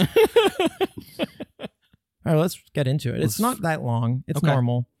Judges. All right, let's get into it. It's not that long. It's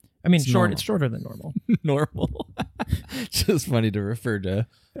normal. I mean, short. It's shorter than normal. Normal. Just funny to refer to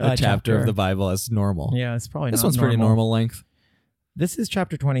a chapter of the Bible as normal. Yeah, it's probably this not one's pretty normal length. This is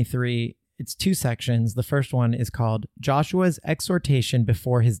chapter 23. It's 2 sections. The first one is called Joshua's Exhortation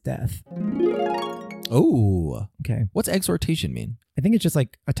Before His Death. Oh. Okay. What's exhortation mean? I think it's just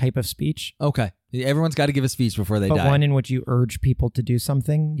like a type of speech. Okay. Everyone's got to give a speech before they die. But one in which you urge people to do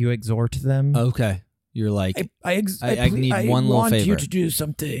something. You exhort them. Okay. You're like, I need one little favor. I want you to do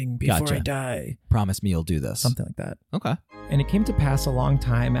something before I die. Promise me you'll do this. Something like that. Okay. And it came to pass a long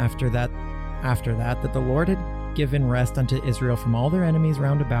time after that the Lord had given rest unto Israel from all their enemies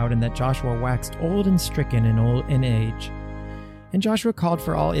round about, and that Joshua waxed old and stricken in age. And Joshua called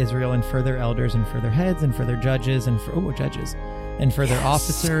for all Israel, and for their elders, and for their heads, and for their judges, and for their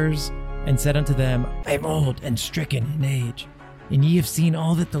officers, and said unto them, I am old and stricken in age, and ye have seen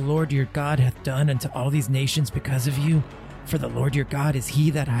all that the Lord your God hath done unto all these nations because of you. For the Lord your God is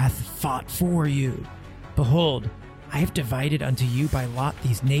he that hath fought for you. Behold, I have divided unto you by lot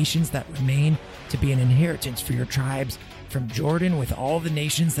these nations that remain to be an inheritance for your tribes, from Jordan with all the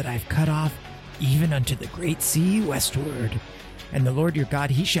nations that I have cut off, even unto the great sea westward. And the Lord your God,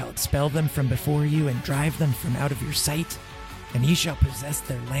 he shall expel them from before you, and drive them from out of your sight, and ye shall possess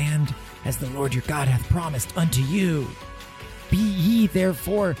their land, as the Lord your God hath promised unto you. Be ye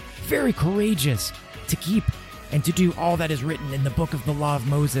therefore very courageous to keep and to do all that is written in the book of the law of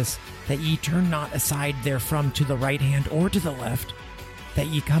Moses, that ye turn not aside therefrom to the right hand or to the left, that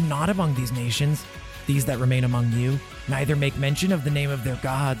ye come not among these nations, these that remain among you, neither make mention of the name of their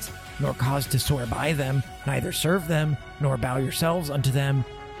gods, nor cause to swear by them, neither serve them, nor bow yourselves unto them,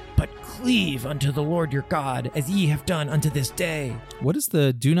 but cleave unto the Lord your God, as ye have done unto this day. What is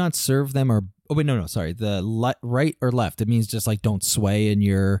the do not serve them or... Oh, wait, no, sorry. The right or left. It means just like don't sway in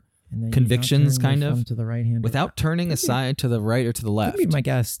your convictions, kind of. To the right hand without turning aside to the right or to the left. Could be my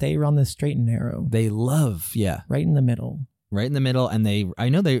guess. Stay around the straight and narrow. They love, yeah. Right in the middle. Right in the middle. And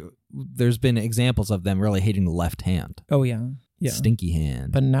there's been examples of them really hating the left hand. Oh, yeah. Yeah. Stinky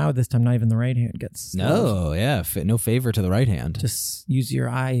hand. But now this time, not even the right hand gets... No, yeah. No favor to the right hand. Just use your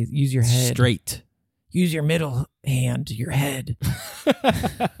eye, use your head. Straight. Use your middle hand, your head.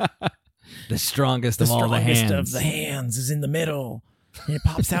 The strongest of all the hands. The strongest of the hands is in the middle. And it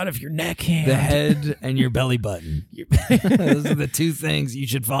pops out of your neck hand. The head and your belly button. Those are the two things you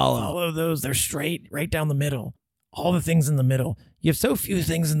should follow. Follow those. They're straight, right down the middle. All the things in the middle. You have so few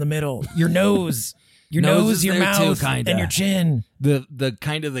things in the middle. Your nose. Your nose, your mouth, too, and your chin. The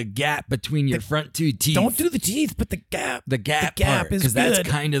kind of the gap between your front two teeth. Don't do the teeth, but the gap. The gap part, because that's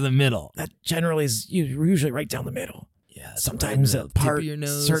kind of the middle. That generally is usually right down the middle. Yeah, sometimes a part, of your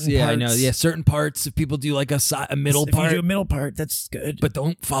nose. Certain yeah, parts. I know. Yeah, certain parts. If people do like a middle part, if you do a middle part, that's good. But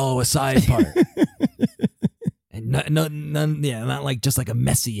don't follow a side part. And none. Yeah, not like just like a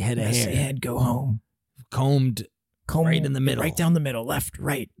messy head of hair. Head, go home. Combed right in the middle. Right down the middle, left,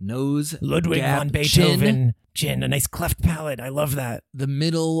 right. Nose, Ludwig gap, von Beethoven. Chin, a nice cleft palate. I love that. The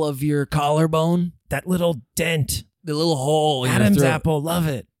middle of your collarbone. That little dent. The little hole in Adam's your throat. apple, love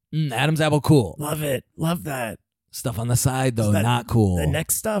it. Adam's apple, cool. Love it. Love that. Stuff on the side, though, not cool. The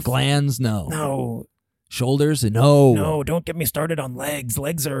neck stuff? Glands, no. No. Shoulders? No. No, don't get me started on legs.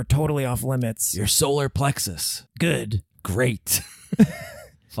 Legs are totally off limits. Your solar plexus. Good. Great.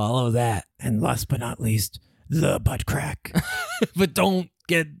 Follow that. And last but not least, the butt crack. But don't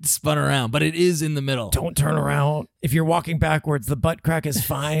get spun around. But it is in the middle. Don't turn around. If you're walking backwards, the butt crack is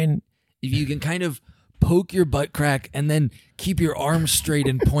fine. If you can kind of poke your butt crack and then keep your arms straight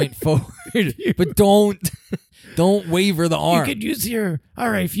and point forward. But don't waver the arm. You could use your,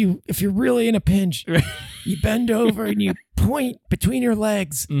 all right, if you're really in a pinch, you bend over and you point between your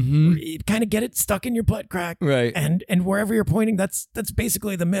legs. Mm-hmm. You kind of get it stuck in your butt crack. Right. And wherever you're pointing, that's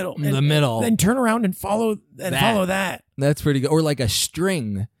basically the middle. And, the middle. Then turn around and follow that. That's pretty good. Or like a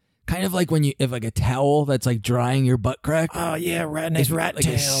string. Kind of like when you have like a towel that's like drying your butt crack. Oh, yeah, nice rat like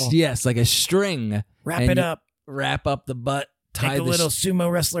tail. Yes, like a string. Wrap it up. Wrap up the butt. Take a little sumo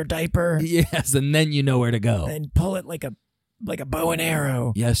wrestler diaper. Yes, and then you know where to go. And pull it like a bow and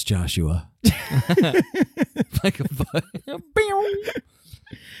arrow. Yes, Joshua. Like a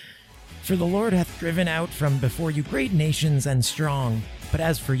For the Lord hath driven out from before you great nations and strong. But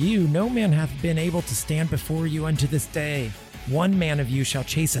as for you, no man hath been able to stand before you unto this day. 1 man of you shall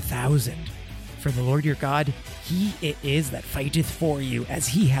chase 1,000. For the Lord your God, he it is that fighteth for you, as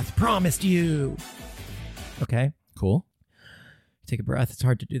he hath promised you. Okay. Cool. Take a breath. It's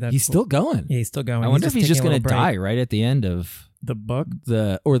hard to do that. He's still going. Yeah, he's still going. I wonder if he's just going to taking a little die right at the end of break. The book?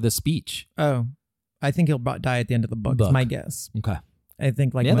 the speech. Oh, I think he'll die at the end of the book. It's my guess. Okay. I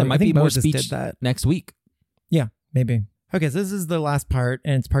think there might be more Moses speech did that next week. Yeah, maybe. Okay, so this is the last part,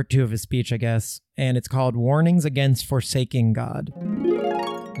 and it's part 2 of his speech, I guess, and it's called Warnings Against Forsaking God.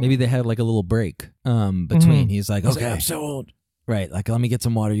 Maybe they had like a little break between. Mm-hmm. He's like, He's okay, like, I'm so old. right, like let me get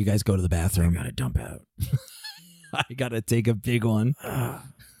some water. You guys go to the I bathroom. gotta dump out. I gotta take a big one.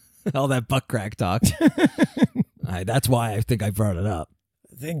 All that butt crack talk. That's why I think I brought it up.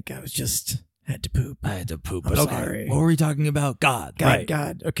 I think I was just had to poop. I had to poop. I'm But okay, sorry. what were we talking about? God. God, Right.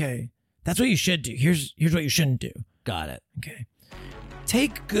 God. Okay, that's what you should do. Here's what you shouldn't do. Got it. Okay.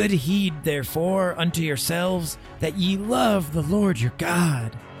 Take good heed, therefore, unto yourselves, that ye love the Lord your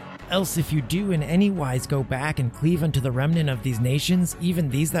God. Else if you do in any wise go back and cleave unto the remnant of these nations, even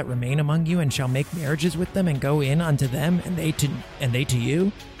these that remain among you, and shall make marriages with them, and go in unto them, and they to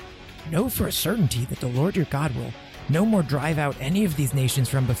you, know for a certainty that the Lord your God will no more drive out any of these nations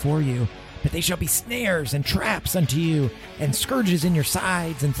from before you, but they shall be snares and traps unto you, and scourges in your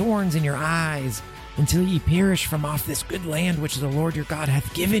sides, and thorns in your eyes, until ye perish from off this good land which the Lord your God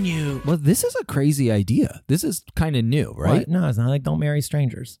hath given you. Well, this is a crazy idea. This is kind of new, right? What? No, it's not like don't marry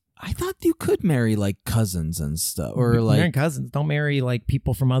strangers. I thought you could marry like cousins and stuff, or Marry like. cousins. Don't marry like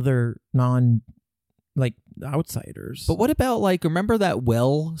people from other outsiders. But what about like? Remember that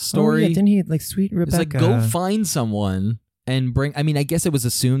well Oh, story? yeah, didn't he like sweet Rebecca? It's like go find someone and bring. I mean, I guess it was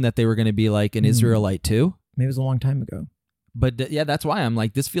assumed that they were going to be like an Israelite too. Maybe it was a long time ago. But yeah, that's why I'm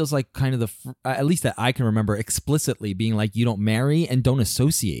like, this feels like kind of at least that I can remember explicitly being like, you don't marry and don't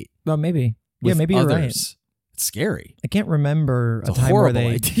associate. Well, maybe. With Yeah, maybe others. you're right. It's scary. I can't remember It's a a time where horrible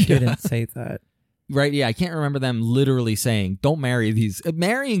they idea. didn't say that. Right? Yeah, I can't remember them literally saying, "Don't marry these."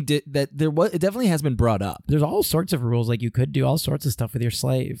 Marrying that there was. It definitely has been brought up. There's all sorts of rules. Like you could do all sorts of stuff with your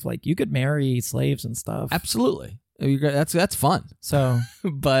slave. Like you could marry slaves and stuff. Absolutely, that's fun. So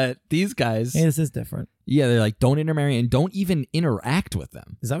But these guys, hey, this is different. yeah, they're like, don't intermarry and don't even interact with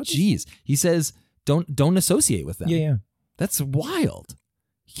them. Is that what? Jeez, he says, don't associate with them. Yeah. That's wild.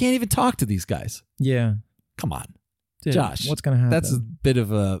 You can't even talk to these guys. Yeah. Come on, Dude, Josh. what's gonna happen? That's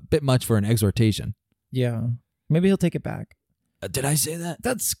a bit much for an exhortation. Yeah. Maybe he'll take it back. Did I say that?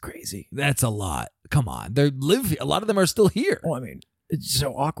 That's crazy. That's a lot. Come on, they live. A lot of them are still here. Well, I mean, it's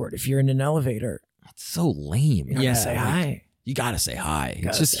so awkward if you're in an elevator. That's so lame. You're not gonna say hi. You gotta say hi. It's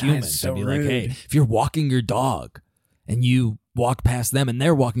Gotta just say hi. human It's to so be like, hey, rude. if you're walking your dog and you walk past them and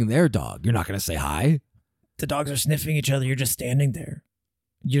they're walking their dog, you're not gonna say hi. The dogs are sniffing each other. You're just standing there.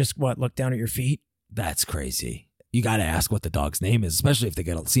 You just look down at your feet. That's crazy. You gotta ask what the dog's name is, especially if they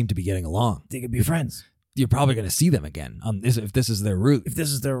seem to be getting along. They could be friends. You're probably gonna see them again if this is their route. If this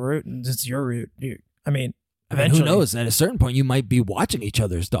is their route and it's your route, I mean, And eventually, who knows? At a certain point, you might be watching each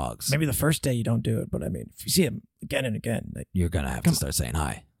other's dogs. maybe the first day you don't do it, but I mean, if you see them again and again, You're gonna have Come to start saying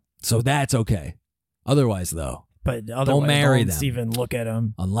hi. So that's okay. Otherwise, though, but otherwise, marry don't them. even look at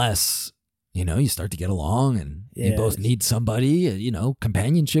them. unless you start to get along and you Yeah. both need somebody,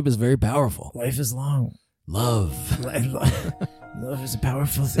 companionship is very powerful. Life is long. Love. Love is a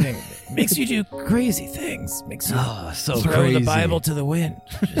powerful thing. It makes you do crazy things. Makes you So throw crazy. the Bible to the wind.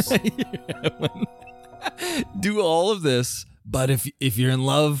 Just- Do all of this, but if you're in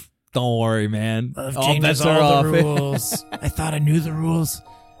love, don't worry, man. Love all changes bets are all off. the rules. I thought I knew the rules,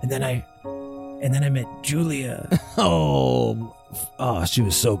 and then And then I met Julia. Oh, she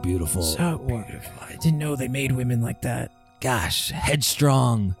was so beautiful. So beautiful. I didn't know they made women like that. Gosh,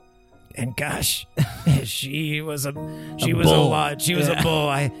 headstrong. And gosh, she was a lot. She was a bull.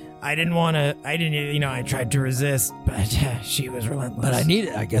 I tried to resist, but she was relentless. But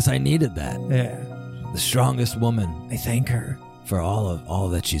I guess I needed that. Yeah. The strongest woman. I thank her. For all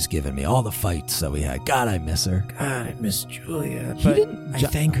that she's given me, all the fights that we had. God, I miss her. God, I miss Julia. But I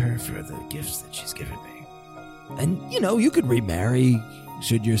thank her for the gifts that she's given me. And, you could remarry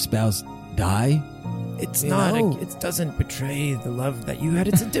should your spouse die. It's not. It doesn't betray the love that you had.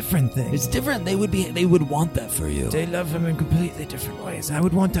 It's a different thing. It's different. They would want that for you. They love him in completely different ways. I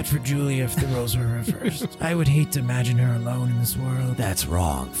would want that for Julia if the roles were reversed. I would hate to imagine her alone in this world. That's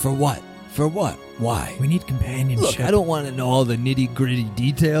wrong. For what? For what? Why? We need companionship. Look, I don't want to know all the nitty-gritty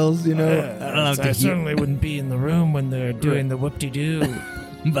details, I certainly wouldn't be in the room when they're doing the whoop-de-doo.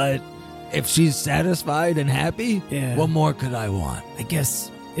 But if she's satisfied and happy, what more could I want? I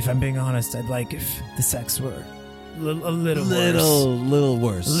guess, if I'm being honest, I'd like if the sex were a little worse. Little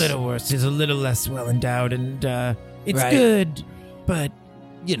worse. A little worse. She's a little less well-endowed, and it's right. good, but,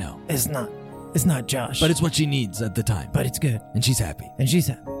 It's not Josh. But it's what she needs at the time. But it's good. And she's happy.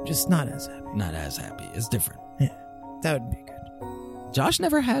 Just not as happy. Not as happy. It's different. Yeah, that would be good. Josh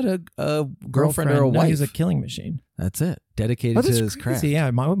never had a girlfriend or a wife. No, he was a killing machine. That's it. Dedicated to his craft.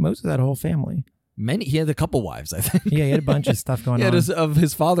 Yeah, most of that whole family. He had a couple wives, I think. Yeah, he had a bunch of stuff going on. Of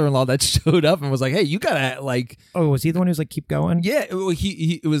his father-in-law that showed up and was like, hey, you gotta Oh, was he the one who was like, keep going? Yeah,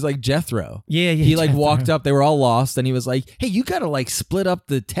 it was like Jethro. Yeah. He walked up, they were all lost, and he was like, hey, you gotta split up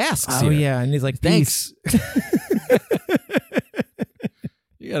the tasks here. Yeah, and he's like, thanks.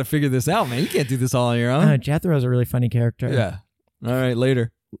 You gotta figure this out, man. You can't do this all on your own. Jethro's a really funny character. Yeah. All right,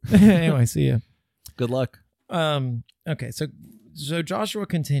 later. Anyway, see ya. Good luck. Okay, so Joshua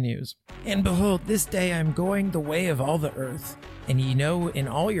continues, and behold, this day I am going the way of all the earth, and ye know in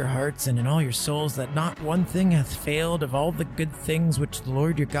all your hearts and in all your souls that not one thing hath failed of all the good things which the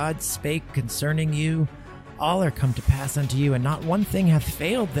Lord your God spake concerning you. All are come to pass unto you, and not one thing hath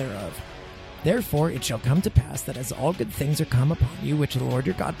failed thereof. Therefore it shall come to pass that as all good things are come upon you, which the Lord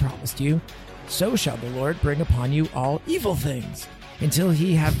your God promised you, so shall the Lord bring upon you all evil things, until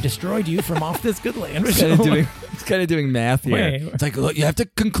he have destroyed you from off this good land. He's kind of doing math here. Wait. It's like, look, you have to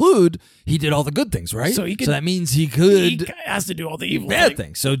conclude he did all the good things, right? So that means he could... He has to do all the evil bad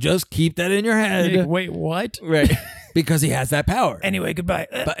things. So just keep that in your head. Like, wait, what? Right. Because he has that power. Anyway, goodbye.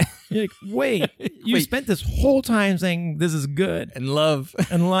 You're like, wait, you spent this whole time saying this is good. And love.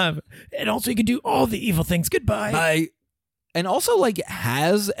 And also you can do all the evil things. Goodbye. Bye. And also,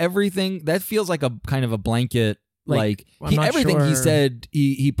 has everything. That feels like a kind of a blanket... everything he said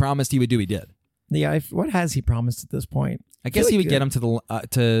he promised he would do, he did. Yeah, what has he promised at this point? I guess he would get him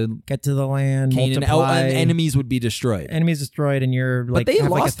to get to the land, Canaan. multiply. And enemies would be destroyed. Enemies destroyed, and you're but they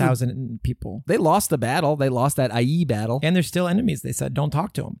have lost 1,000 people. They lost the battle. They lost that IE battle. And they're still enemies. They said, don't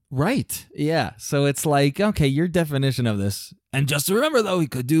talk to them. Right. Yeah. So it's like, okay, your definition of this. And just to remember, though, he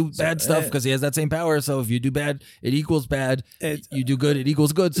could do bad stuff because he has that same power. So if you do bad, it equals bad. You do good, it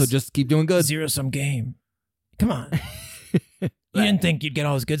equals good. So just keep doing good. Zero-sum game. Come on. You didn't think you'd get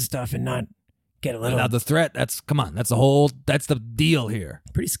all this good stuff and not get a little... Now the threat, that's the deal here.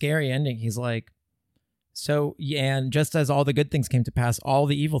 Pretty scary ending. He's like, so, yeah, and just as all the good things came to pass, all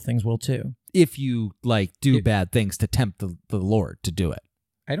the evil things will too. If you, do bad things to tempt the Lord to do it.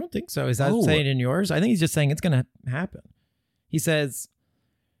 I don't think so. Is that saying in yours? I think he's just saying it's going to happen. He says...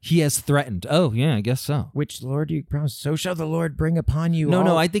 He has threatened. Oh, yeah, I guess so. Which Lord you promised? So shall the Lord bring upon you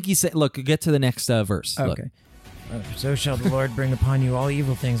No, I think he said, look, get to the next verse. Okay. So shall the Lord bring upon you all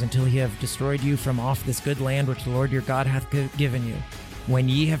evil things until he have destroyed you from off this good land which the Lord your God hath given you. When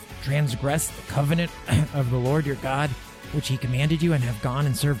ye have transgressed the covenant of the Lord your God, which he commanded you, and have gone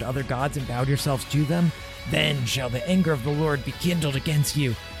and served other gods and bowed yourselves to them, then shall the anger of the Lord be kindled against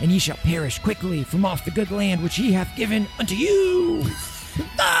you, and ye shall perish quickly from off the good land which he hath given unto you.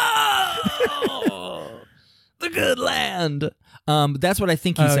 The good land. That's what I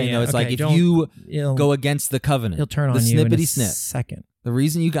think he's saying, though. It's like, if you go against the covenant, he'll turn on the you in a snippety-snip. second. The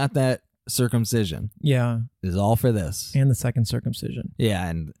reason you got that circumcision is all for this. And the second circumcision. Yeah,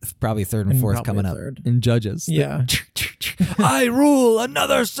 and probably third and fourth coming up in Judges. Yeah. I rule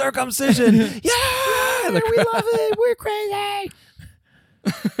another circumcision. Yeah! We love it. We're crazy.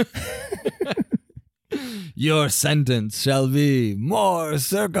 Your sentence shall be more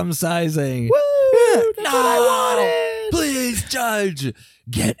circumcising. Woo! That's what I wanted. Please, judge,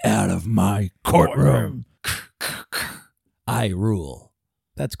 get out of my courtroom. I rule.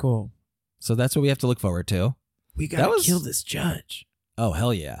 That's cool. So that's what we have to look forward to. We gotta kill this judge. Oh,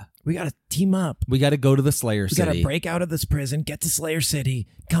 hell yeah. We got to team up. We got to go to the Slayer We City. got to break out of this prison, get to Slayer City,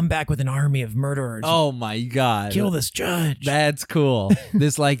 come back with an army of murderers. Oh my God. Kill this judge. That's cool.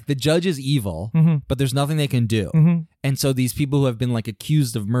 This like the judge is evil, but there's nothing they can do. And so these people who have been like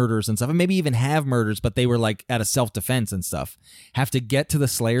accused of murders and stuff, and maybe even have murders, but they were like out of self-defense and stuff, have to get to the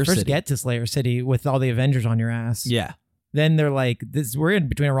Slayer City. First get to Slayer City with all the Avengers on your ass. Yeah. Then they're like, we're in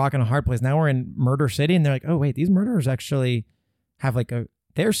between a rock and a hard place. Now we're in Murder City, and they're like, oh wait, these murderers actually have like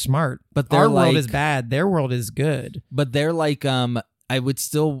they're smart, but our like, world is bad. Their world is good. But they're like, I would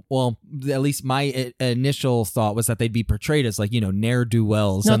still, well, at least my initial thought was that they'd be portrayed as like,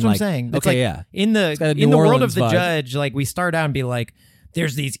 ne'er-do-wells. No, and that's what like, I'm saying. It's okay, like, yeah. In the New world Orleans of the vibe. judge, like we start out and be like,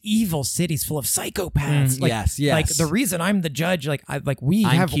 there's these evil cities full of psychopaths. Like, yes. Like the reason I'm the judge, like we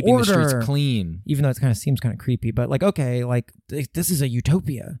I'm have keeping order. the streets clean. Even though it kind of seems kind of creepy, but like, okay, like this is a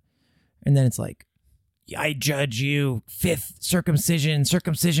utopia. And then it's like, I judge you, 5th circumcision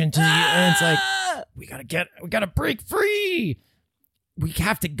to you. And it's like, we gotta break free. We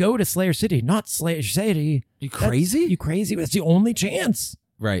have to go to Slayer City, not Slayer City. You crazy? You crazy? That's the only chance.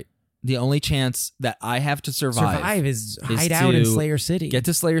 Right. The only chance that I have to survive is hide out in Slayer City. Get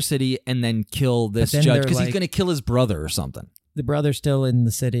to Slayer City and then kill this then judge they're because he's like- going to kill his brother or something. The brother's still in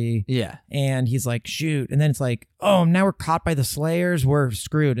the city. Yeah. And he's like, shoot. And then it's like, oh, now we're caught by the Slayers. We're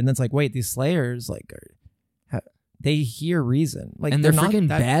screwed. And then it's like, wait, these Slayers, like, they hear reason. Like, And they're not freaking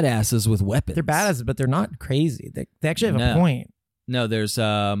that- badasses with weapons. They're badasses, but they're not crazy. They actually have a No. point. No, there's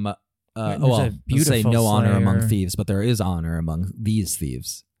a let's say beautiful no honor among Slayer. thieves, but there is honor among these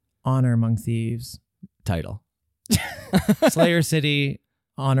thieves. Honor among thieves. Title. Slayer City,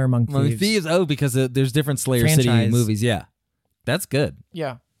 honor among Among thieves. thieves. Oh, because there's different Slayer City Franchise. movies. Yeah. That's good.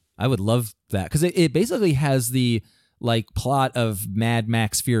 Yeah. I would love that because it basically has the like plot of Mad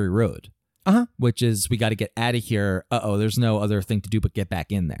Max Fury Road. Which is we got to get out of here. There's no other thing to do but get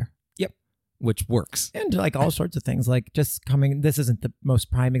back in there. Yep. Which works. And like all sorts of things, like just coming. This isn't the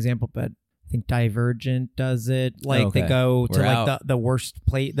most prime example, but I think Divergent does it. Like Okay. they go to We're like out. the worst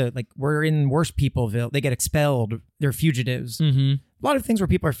place. We're in worst peopleville. They get expelled. They're fugitives. Mm-hmm. A lot of things where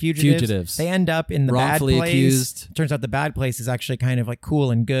people are fugitives. They end up in the Wrongfully bad place. accused. Turns out the bad place is actually kind of like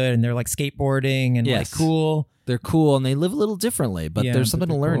cool and good, and they're like skateboarding and Yes. like cool. They're cool and they live a little differently, but Yeah, there's something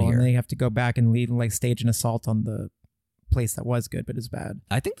to they're learn cool, here. And they have to go back and lead and like stage an assault on the place that was good but is bad.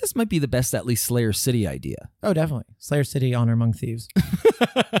 I think this might be the best, at least Slayer City idea. Oh, definitely. Slayer City, honor among thieves.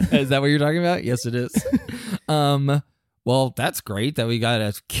 Is that what you're talking about? Yes, it is. Well, that's great that we got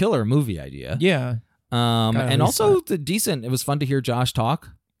a killer movie idea. Yeah. And release also the decent. It was fun to hear Josh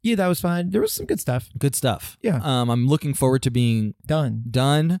talk. Yeah, that was fine. There was some good stuff. Good stuff. Yeah. I'm looking forward to being Done.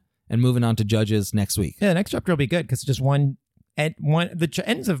 done and moving on to Judges next week. Yeah, the next chapter will be good because it's just one. The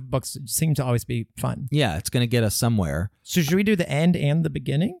ends of books seem to always be fun. Yeah, it's going to get us somewhere. So should we do the end and the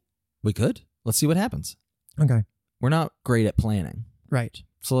beginning? We could. Let's see what happens. Okay. We're not great at planning, Right.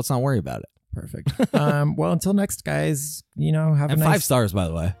 so let's not worry about it. Perfect. Well, until next, guys. Have And a 5 nice. stars, by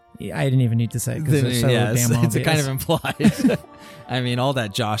the way. Yeah, I didn't even need to say because it's so yeah, damn it's obvious. kind of implied. I mean, all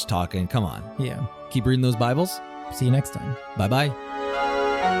that Josh talking. Come on. Yeah. Keep reading those Bibles. See you next time. Bye-bye.